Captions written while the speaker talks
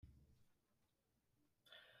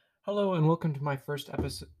Hello and welcome to my first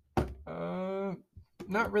episode.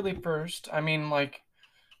 Not really first. I mean, like,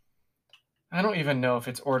 I don't even know if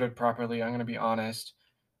it's ordered properly. I'm gonna be honest.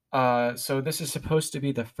 So this is supposed to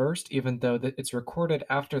be the first, even though it's recorded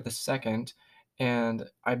after the second, and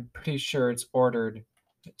I'm pretty sure it's ordered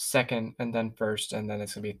second and then first, and then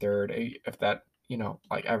it's gonna be third, if that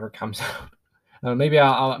like ever comes out. Maybe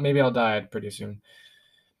I'll die pretty soon.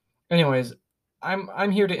 Anyways,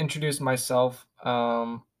 I'm here to introduce myself.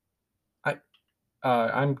 I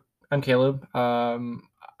I'm Caleb.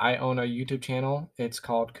 I own a YouTube channel. It's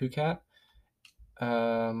called KuCat.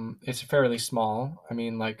 It's fairly small. I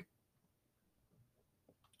mean, like,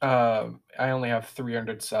 I only have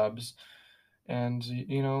 300 subs, and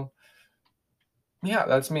yeah,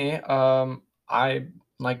 that's me. I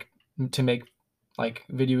like to make like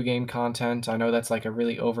video game content. I know that's like a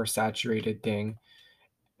really oversaturated thing,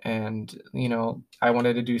 and I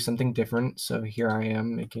wanted to do something different, so here I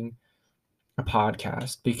am making a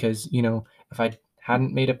podcast because if I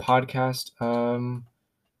hadn't made a podcast,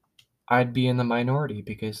 I'd be in the minority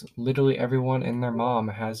because literally everyone and their mom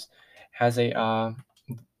has a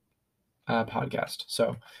podcast.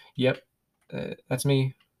 So, yep, that's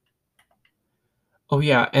me. Oh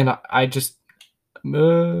yeah, and I just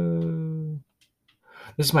this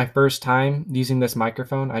is my first time using this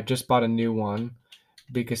microphone. I just bought a new one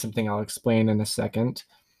because something I'll explain in a second.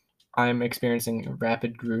 I'm experiencing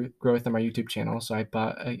rapid growth on my YouTube channel, so I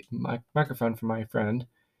bought a microphone from my friend.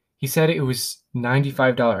 He said it was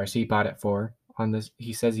 $95. He bought it for on this.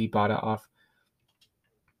 He says he bought it off.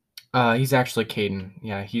 He's actually Caden.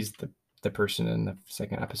 Yeah, he's the person in the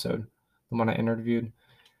second episode, the one I interviewed.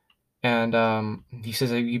 And he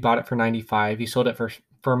says that he bought it for 95. He sold it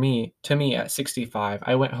for me to me at 65.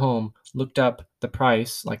 I went home, looked up the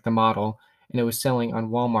price, like the model, and it was selling on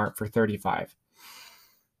Walmart for 35.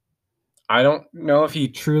 I don't know if he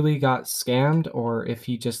truly got scammed or if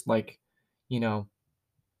he just like, you know,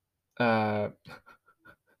 uh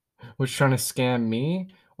was trying to scam me,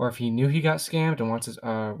 or if he knew he got scammed and wants his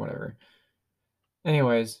whatever.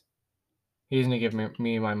 Anyways, he's gonna give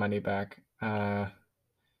me my money back. Or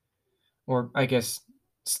I guess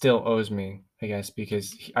still owes me, I guess,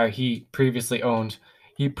 because he previously owed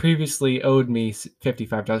me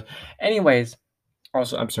 $55. Anyways,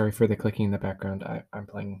 also I'm sorry for the clicking in the background. I'm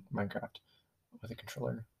playing Minecraft with a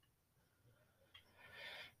controller.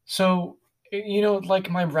 So like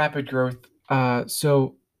my rapid growth.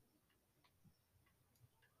 So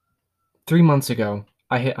 3 months ago,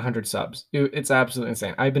 I hit 100 subs. It's absolutely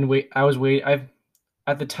insane. I was wait. I've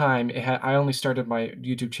At the time I only started my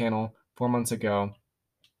YouTube channel 4 months ago,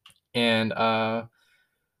 and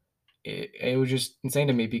it was just insane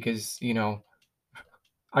to me because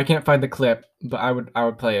I can't find the clip, but I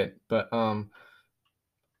would play it. But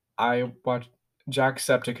I watched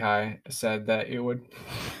Jacksepticeye said that it would.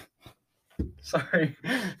 Sorry,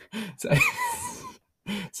 said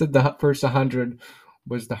said the first 100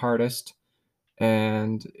 was the hardest,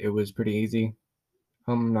 and it was pretty easy.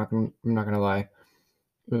 I'm not gonna lie,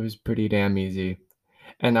 it was pretty damn easy,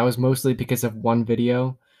 and that was mostly because of one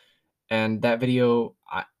video. And that video,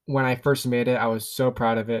 when I first made it, I was so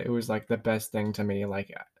proud of it. It was like the best thing to me.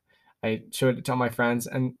 Like I showed it to all my friends,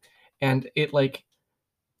 and it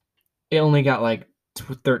only got like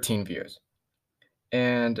 13 views,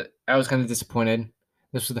 and I was kind of disappointed.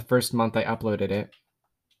 This was the first month I uploaded it.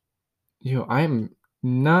 I'm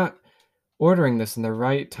not ordering this in the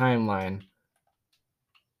right timeline.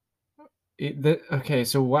 Okay,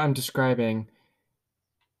 so what I'm describing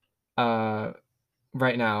uh,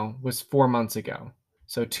 right now was 4 months ago.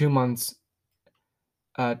 So 2 months,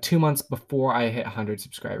 2 months before I hit 100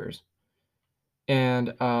 subscribers.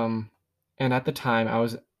 And and at the time I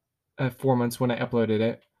was at 4 months when I uploaded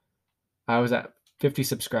it, I was at 50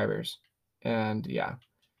 subscribers. And yeah.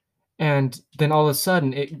 And then all of a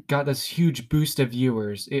sudden it got this huge boost of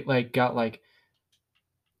viewers. It like got like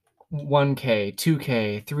 1K,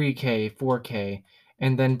 2K, 3K, 4K.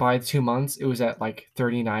 And then by 2 months it was at like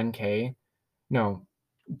 39K. No,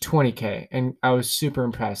 20K. And I was super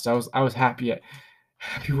impressed. I was happy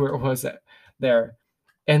where it was at there.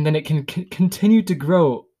 And then it can continue to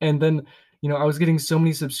grow. And then, I was getting so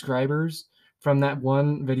many subscribers from that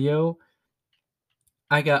one video.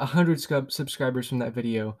 I got 100 subscribers from that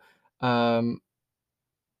video.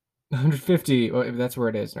 150, well, that's where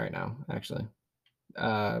it is right now, actually.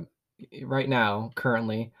 Uh, right now,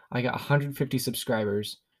 currently, I got 150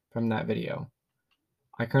 subscribers from that video.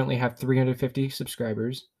 I currently have 350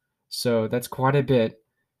 subscribers, so that's quite a bit.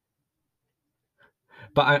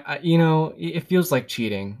 But it feels like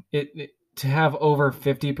cheating. To have over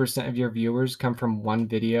 50% of your viewers come from one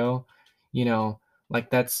video, you know, Like,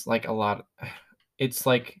 that's, like, a lot. It's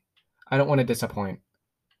like, I don't wanna disappoint.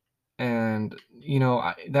 And,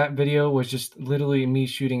 that video was just literally me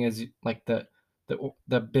shooting as, like, the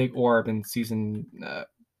big orb in season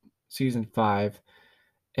 5,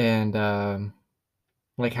 and,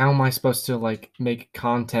 like, how am I supposed to, like, make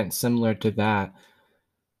content similar to that?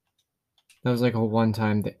 That was, like, a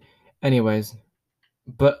one-time thing. Anyways,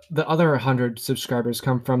 but the other 100 subscribers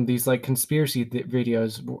come from these, like, conspiracy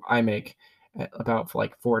videos I make about,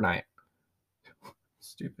 like, Fortnite.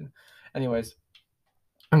 Stupid. Anyways,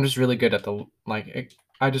 I'm just really good at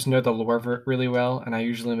I just know the lore really well, and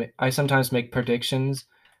I sometimes make predictions,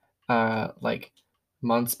 like,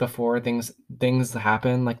 months before things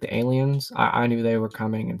happen, like the aliens. I knew they were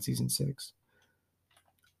coming in season 6,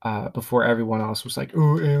 before everyone else was like,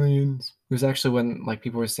 "Oh, aliens." It was actually when, like,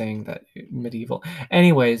 people were saying that medieval.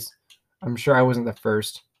 Anyways, I'm sure I wasn't the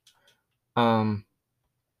first. Um,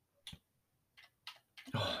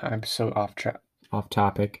 I'm so off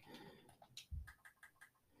topic.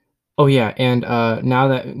 Oh yeah, and now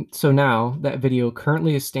that video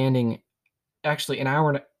currently is standing. Actually, an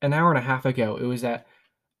hour and a half ago, it was at.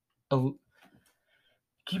 A,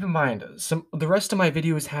 keep in mind, the rest of my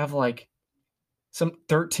videos have like some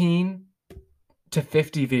 13 to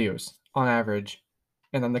 50 views on average,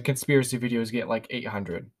 and then the conspiracy videos get like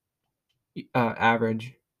 800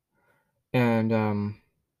 average, and now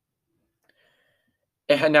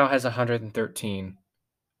has 113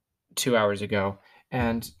 2 hours ago,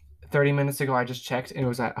 and 30 minutes ago I just checked and it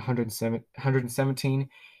was at 117.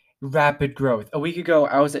 Rapid growth. A week ago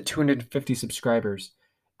I was at 250 subscribers.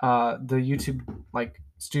 The YouTube like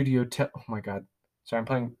studio oh my god. Sorry, I'm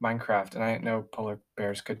playing Minecraft and I didn't know polar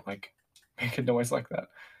bears could like make a noise like that.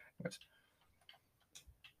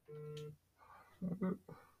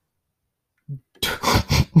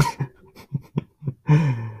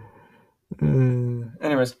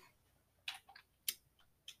 Anyways,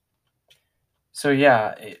 so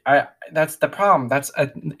yeah, I that's the problem. That's a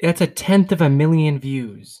tenth of a million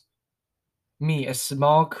views. Me, a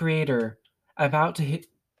small creator, about to hit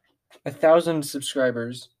 1,000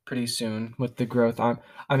 subscribers pretty soon with the growth. I'm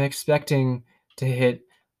expecting to hit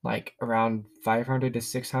like around 500 to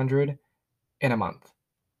 600 in a month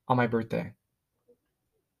on my birthday,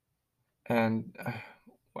 and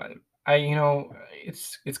what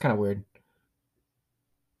it's kind of weird.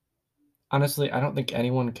 Honestly, I don't think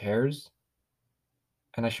anyone cares,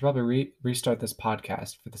 and I should probably restart this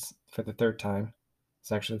podcast for the third time.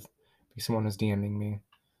 It's actually because someone was DMing me.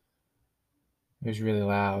 It was really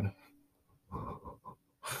loud.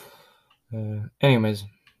 Anyways,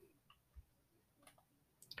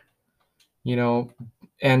 you know,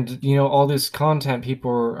 and all this content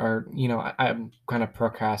people are, I'm kind of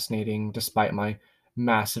procrastinating despite my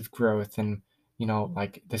massive growth, and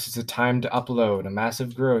like, this is a time to upload, a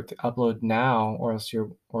massive growth, upload now, if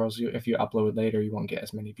you upload later you won't get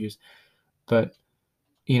as many views. But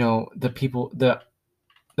the people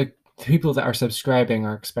that are subscribing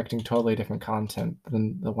are expecting totally different content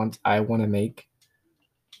than the ones I want to make.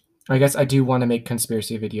 I guess I do want to make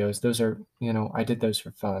conspiracy videos. Those are, I did those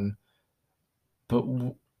for fun. But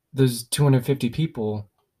those 250 people,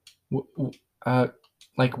 uh,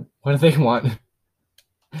 like, what do they want?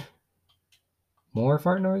 More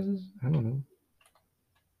fart noises? I don't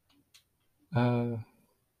know.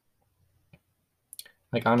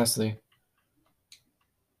 Like, honestly,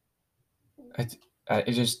 it's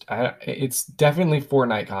it's definitely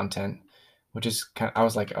Fortnite content, which is I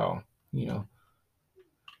was like, oh,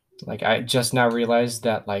 like, I just now realized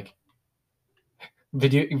that, like,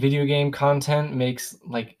 video game content is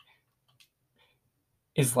like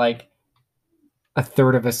a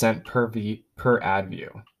third of a cent per ad view.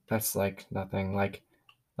 That's like nothing. Like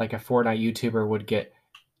a Fortnite YouTuber would get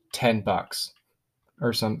 $10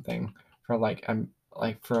 or something for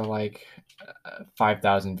for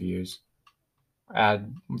 5,000 views.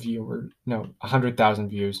 Ad viewer, no, 100,000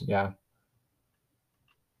 views, yeah.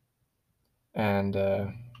 And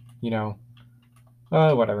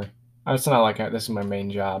whatever. It's not like this is my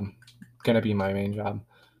main job. Gonna be my main job.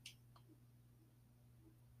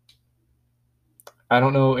 I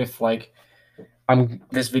don't know if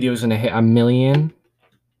this video is gonna hit 1 million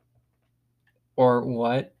or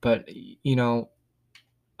what, but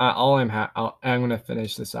I'm gonna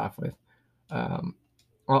finish this off with.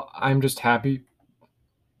 Well, I'm just happy.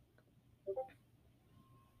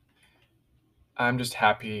 I'm just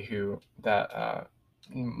happy that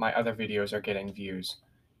my other videos are getting views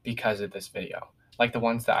because of this video. Like the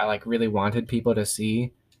ones that I really wanted people to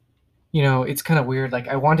see. It's kind of weird. Like,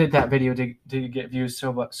 I wanted that video to get views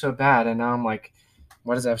so bad, and now I'm like,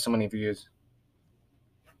 why does it have so many views?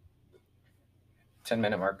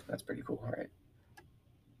 10-minute mark. That's pretty cool. All right.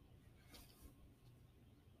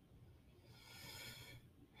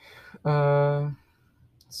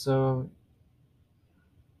 So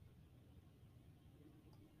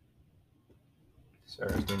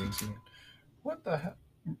Sarah's doing something. What the heck?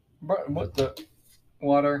 What the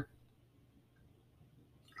water?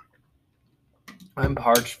 I'm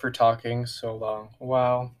parched for talking so long.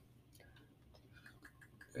 Wow.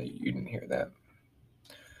 You didn't hear that.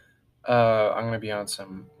 I'm gonna be on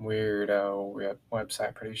some weirdo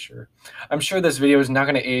website, pretty sure. I'm sure this video is not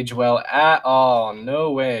gonna age well at all.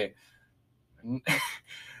 No way.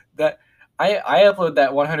 That I uploaded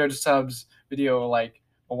that 100 subs video like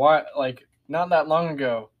not that long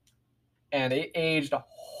ago, and it aged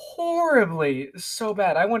horribly, so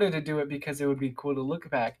bad. I wanted to do it because it would be cool to look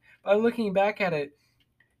back. But I'm looking back at it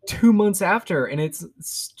 2 months after, and it's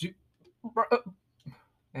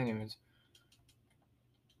anyways.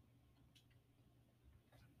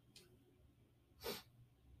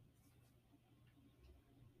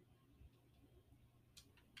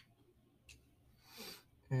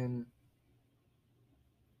 And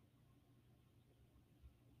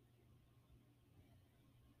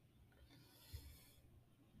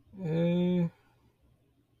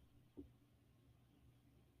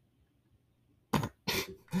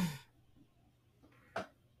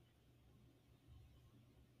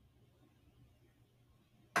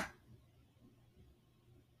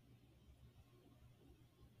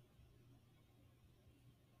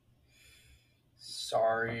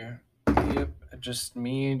sorry. Yep, just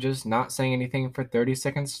me just not saying anything for 30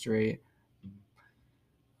 seconds straight.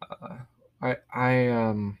 I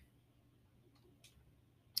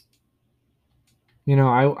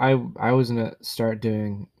I was gonna start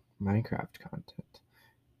doing Minecraft content.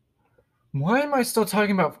 Why am I still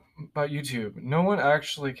talking about YouTube? No one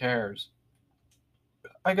actually cares.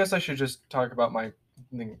 I guess I should just talk about my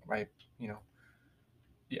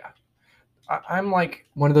yeah. I'm like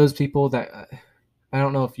one of those people that I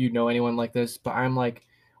don't know if you know anyone like this, but I'm like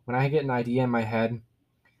when I get an idea in my head,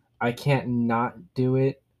 I can't not do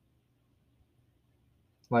it.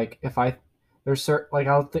 Like if I there's certain like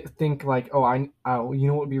I'll think like you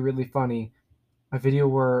know what would be really funny, a video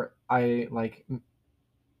where I like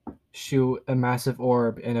shoot a massive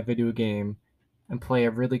orb in a video game and play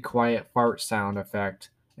a really quiet fart sound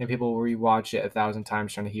effect, and people will rewatch it 1,000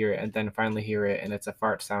 times trying to hear it, and then finally hear it, and it's a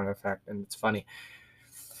fart sound effect, and it's funny.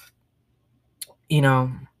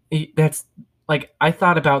 That's like I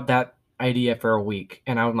thought about that idea for a week,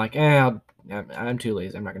 and I'm like, I'm too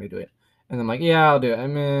lazy. I'm not gonna do it. And I'm like, yeah, I'll do it.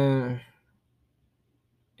 And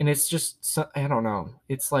it's just I don't know.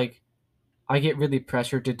 It's like I get really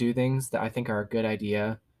pressured to do things that I think are a good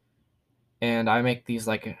idea, and I make these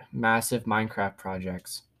like massive Minecraft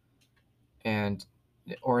projects, and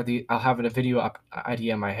I'll have a video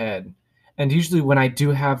idea in my head, and usually when I do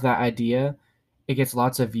have that idea, it gets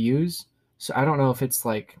lots of views. So I don't know if it's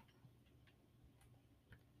like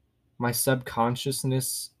my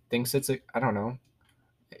subconsciousness thinks I don't know.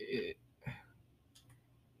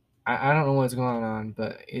 I don't know what's going on,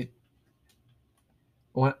 but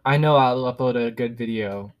when I know I'll upload a good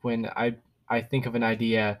video when I think of an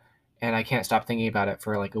idea and I can't stop thinking about it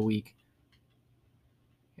for like a week.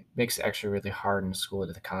 It makes it actually really hard in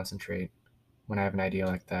school to concentrate when I have an idea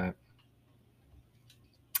like that.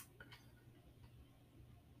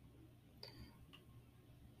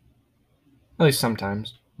 At least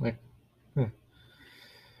sometimes. Like,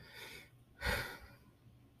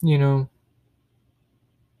 you know,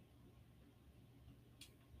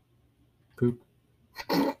 poop.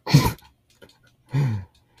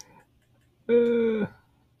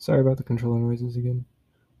 Sorry about the controller noises again.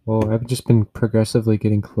 Well, I've just been progressively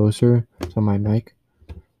getting closer to my mic.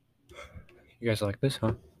 You guys like this,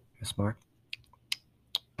 huh? Smart.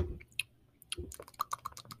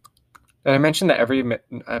 Did I mention that every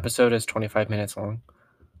episode is 25 minutes long?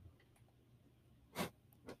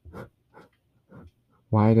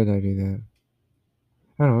 Why did I do that?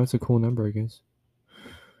 I don't know. It's a cool number, I guess.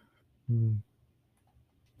 I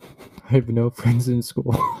have no friends in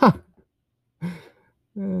school.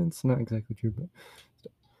 It's not exactly true, but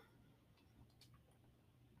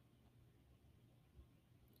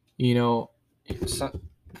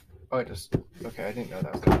okay. I didn't know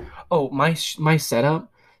that was good. Oh, my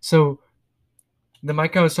setup. So the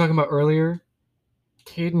mic I was talking about earlier,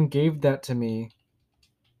 Caden gave that to me.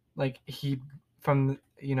 Like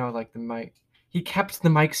like the mic. He kept the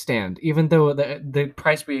mic stand, even though the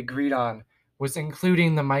price we agreed on was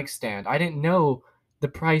including the mic stand. I didn't know the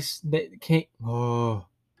price that came. Oh.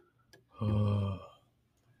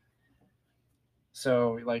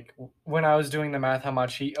 So like when I was doing the math, how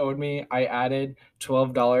much he owed me, I added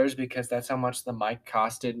 $12 because that's how much the mic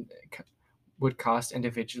would cost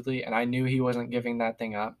individually, and I knew he wasn't giving that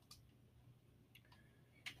thing up.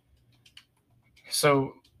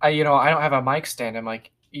 So I don't have a mic stand. I'm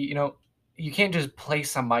like, you can't just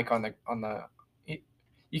place a mic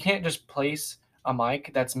you can't just place a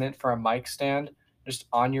mic that's meant for a mic stand just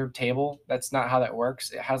on your table. That's not how that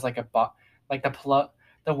works. It has like like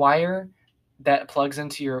the wire that plugs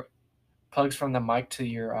from the mic to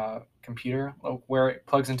your computer, where it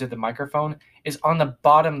plugs into the microphone, is on the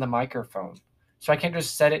bottom of the microphone. So I can't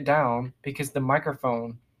just set it down because the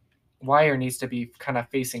microphone wire needs to be kind of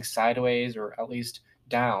facing sideways or at least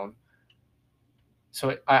down.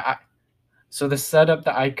 So so the setup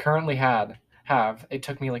that I currently have it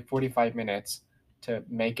took me like 45 minutes to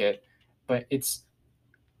make it, but it's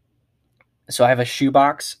so I have a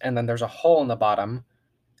shoebox and then there's a hole in the bottom,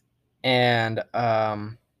 and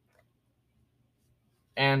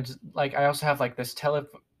like I also have like this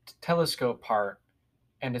telescope part,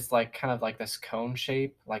 and it's like kind of like this cone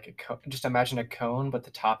shape, like just imagine a cone but the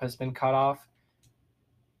top has been cut off,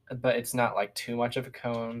 but it's not like too much of a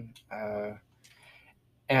cone,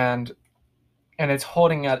 and it's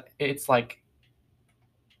holding it.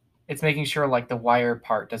 It's making sure like the wire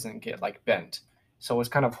part doesn't get like bent. So it's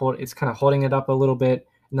kind of holding it up a little bit,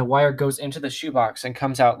 and the wire goes into the shoebox and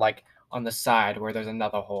comes out like on the side where there's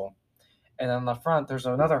another hole, and on the front there's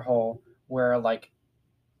another hole where like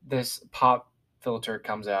this pop filter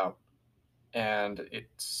comes out, and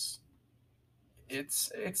it's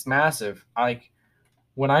massive. Like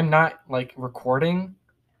when I'm not like recording,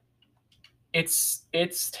 it's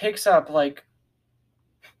takes up like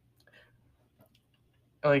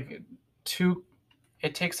two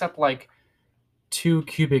it takes up like 2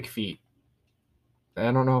 cubic feet.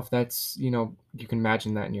 I don't know if that's, you can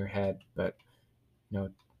imagine that in your head, but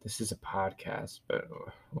this is a podcast, but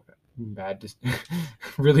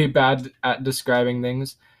really bad at describing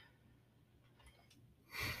things.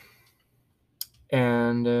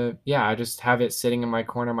 And yeah, I just have it sitting in my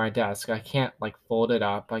corner of my desk. I can't like fold it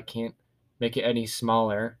up. I can't make it any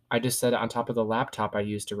smaller. I just set it on top of the laptop I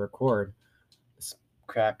used to record. This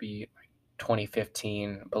crappy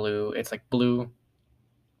 2015 blue. It's like blue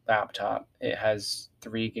laptop. It has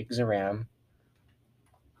 3 gigs of RAM.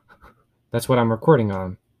 That's what I'm recording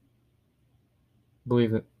on.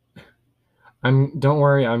 Believe it. Don't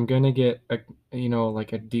worry, I'm gonna get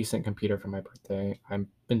like a decent computer for my birthday. I've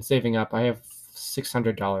been saving up. I have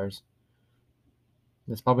 $600.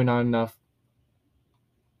 That's probably not enough,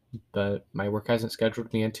 but my work hasn't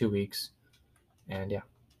scheduled me in 2 weeks. And yeah.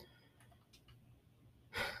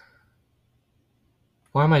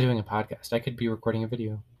 Why am I doing a podcast? I could be recording a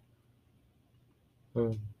video.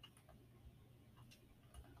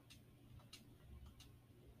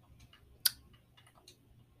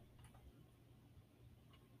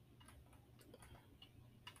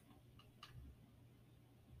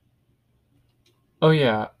 Oh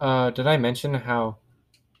yeah, did I mention how...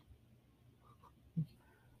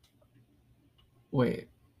 Wait,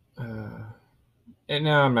 no,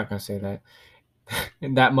 I'm not gonna say that.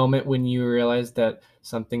 In that moment when you realize that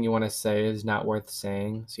something you want to say is not worth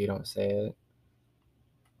saying, so you don't say it.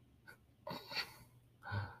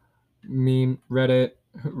 Meme, Reddit,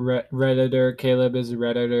 Redditor, Caleb is a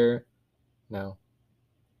Redditor. No.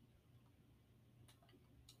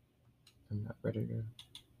 I'm not Redditor.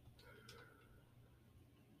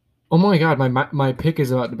 Oh my god, my pick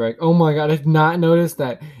is about to break. Oh my god, I did not notice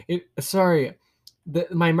that. Sorry.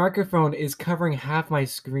 My microphone is covering half my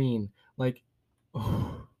screen. Like,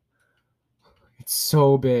 oh, it's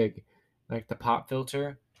so big. Like the pop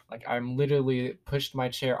filter. Like I'm literally pushed my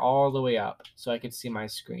chair all the way up so I could see my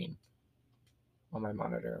screen on my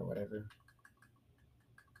monitor or whatever.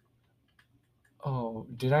 Oh,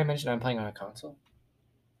 did I mention I'm playing on a console?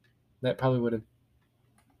 That probably would have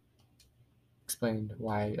explained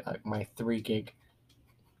why my 3 gig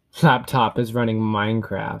laptop is running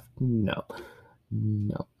Minecraft. No,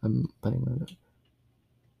 I'm playing on it.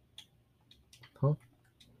 Huh?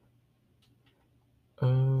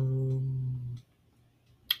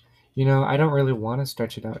 I don't really want to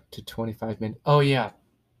stretch it out to 25 minutes. Oh yeah.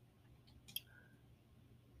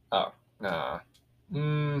 Oh, nah.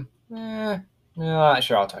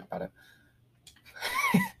 Sure, I'll talk about it.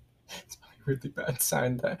 It's a really bad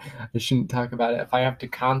sign that I shouldn't talk about it. If I have to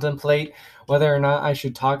contemplate whether or not I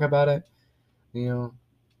should talk about it, Did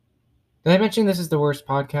I mention this is the worst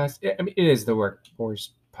podcast? I mean, it is the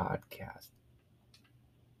worst podcast.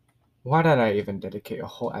 Why did I even dedicate a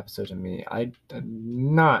whole episode to me? I did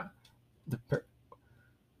not.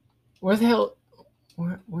 Where the hell?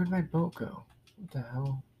 Where'd my boat go? What the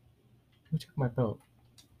hell? Who took my boat?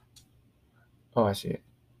 Oh, I see it.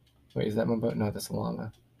 Wait, is that my boat? No, that's a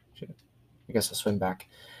llama. Shit. I guess I'll swim back.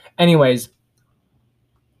 Anyways,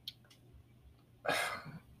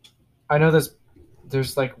 I know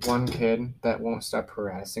there's like one kid that won't stop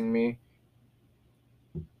harassing me,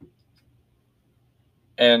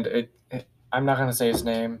 and I'm not gonna say his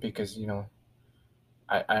name because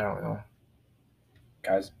I don't know,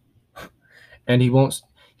 guys. And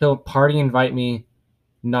he'll party invite me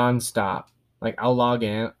nonstop. Like I'll log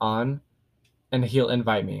in on and he'll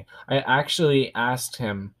invite me. I actually asked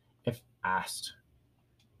him if asked.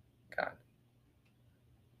 God.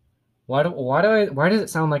 Why does it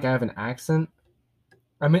sound like I have an accent?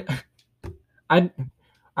 I mean I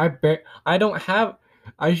I don't have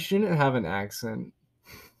I shouldn't have an accent.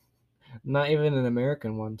 Not even an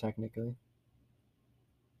American one technically.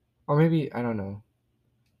 Or maybe I don't know.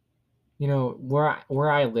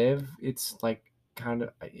 Where I live, it's like kind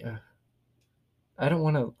of I don't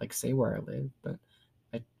want to like say where I live, but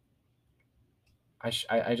I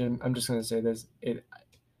I'm just gonna say this.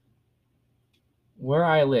 Where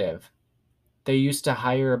I live, they used to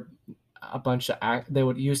hire a bunch of they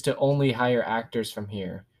would used to only hire actors from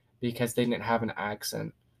here because they didn't have an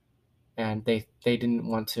accent and they didn't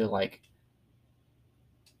want to like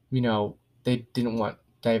you know they didn't want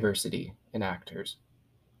diversity in actors.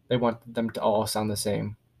 They want them to all sound the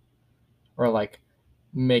same or like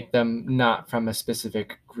make them not from a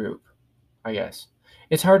specific group. I guess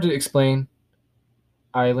it's hard to explain.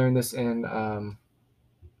 I learned this in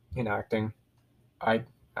acting. I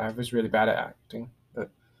I was really bad at acting, but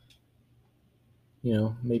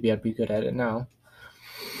maybe I'd be good at it now.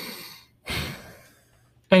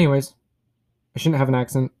 Anyways, I shouldn't have an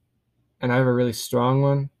accent, and I have a really strong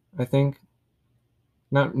one, I think.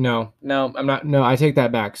 Not no, I'm not. No, I take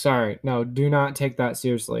that back. Sorry. No, do not take that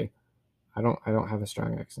seriously. I don't have a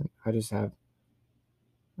strong accent. I just I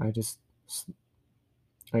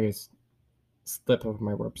guess slip over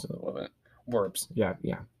my words a little bit. Words. Yeah,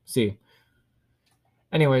 yeah. See.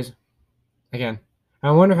 Anyways, again,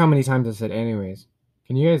 I wonder how many times I said anyways.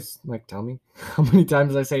 Can you guys like tell me how many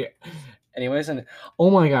times I say anyways? And oh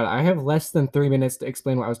my god, I have less than 3 minutes to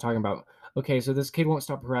explain what I was talking about. Okay, so this kid won't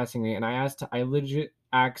stop harassing me, and I legit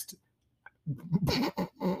asked,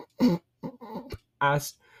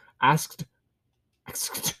 asked, asked,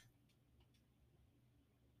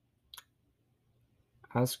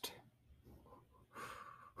 asked.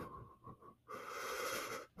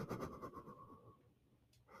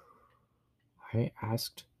 I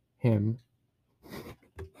asked him.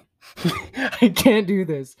 I can't do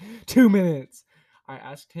this. 2 minutes. I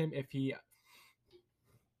asked him if he.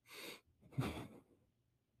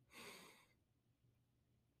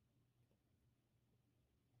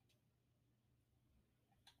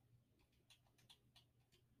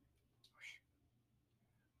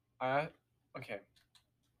 Okay.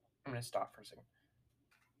 I'm gonna stop for a second.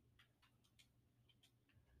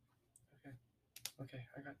 Okay. Okay,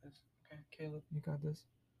 I got this. Okay, Caleb, you got this.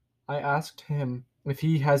 I asked him if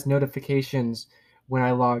he has notifications when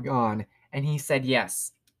I log on, and he said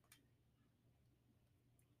yes.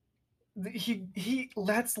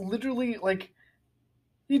 That's literally like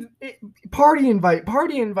party invite,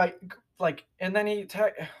 like, and then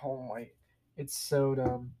oh my, it's so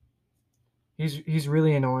dumb. He's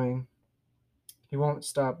really annoying. He won't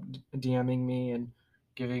stop DMing me and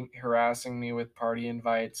harassing me with party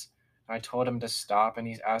invites. I told him to stop, and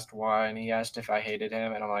he's asked why, and he asked if I hated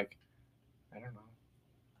him, and I'm like, I don't know.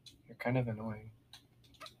 You're kind of annoying.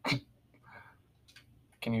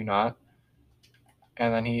 Can you not?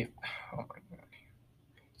 And then oh my god.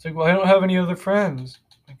 It's like, well, I don't have any other friends.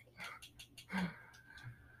 Like,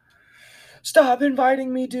 stop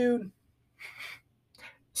inviting me, dude.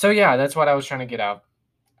 So yeah, that's what I was trying to get out.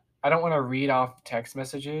 I don't want to read off text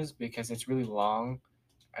messages because it's really long,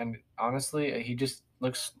 and honestly, he just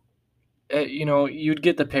looks. You'd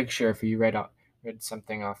get the picture if you read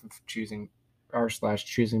something off of choosing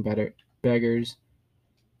r/choosing better beggars.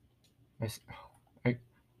 I,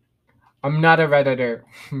 I'm not a redditor.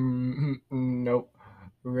 Nope.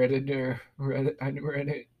 Redditor. Reddit.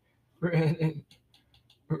 Reddit. Reddit.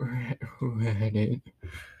 Reddit.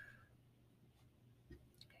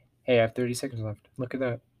 Hey, I have 30 seconds left. Look at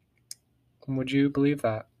that. Would you believe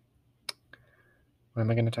that? What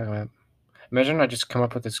am I going to talk about? Imagine I just come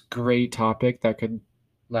up with this great topic that could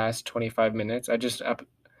last 25 minutes. I just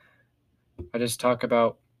talk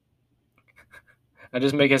about. I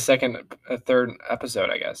just make a third episode,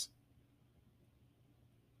 I guess.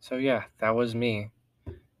 So yeah, that was me,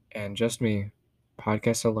 and just me,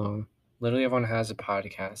 podcast alone. Literally, everyone has a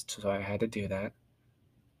podcast, so I had to do that.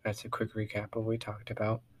 That's a quick recap of what we talked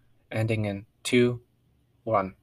about. Ending in 2, 1.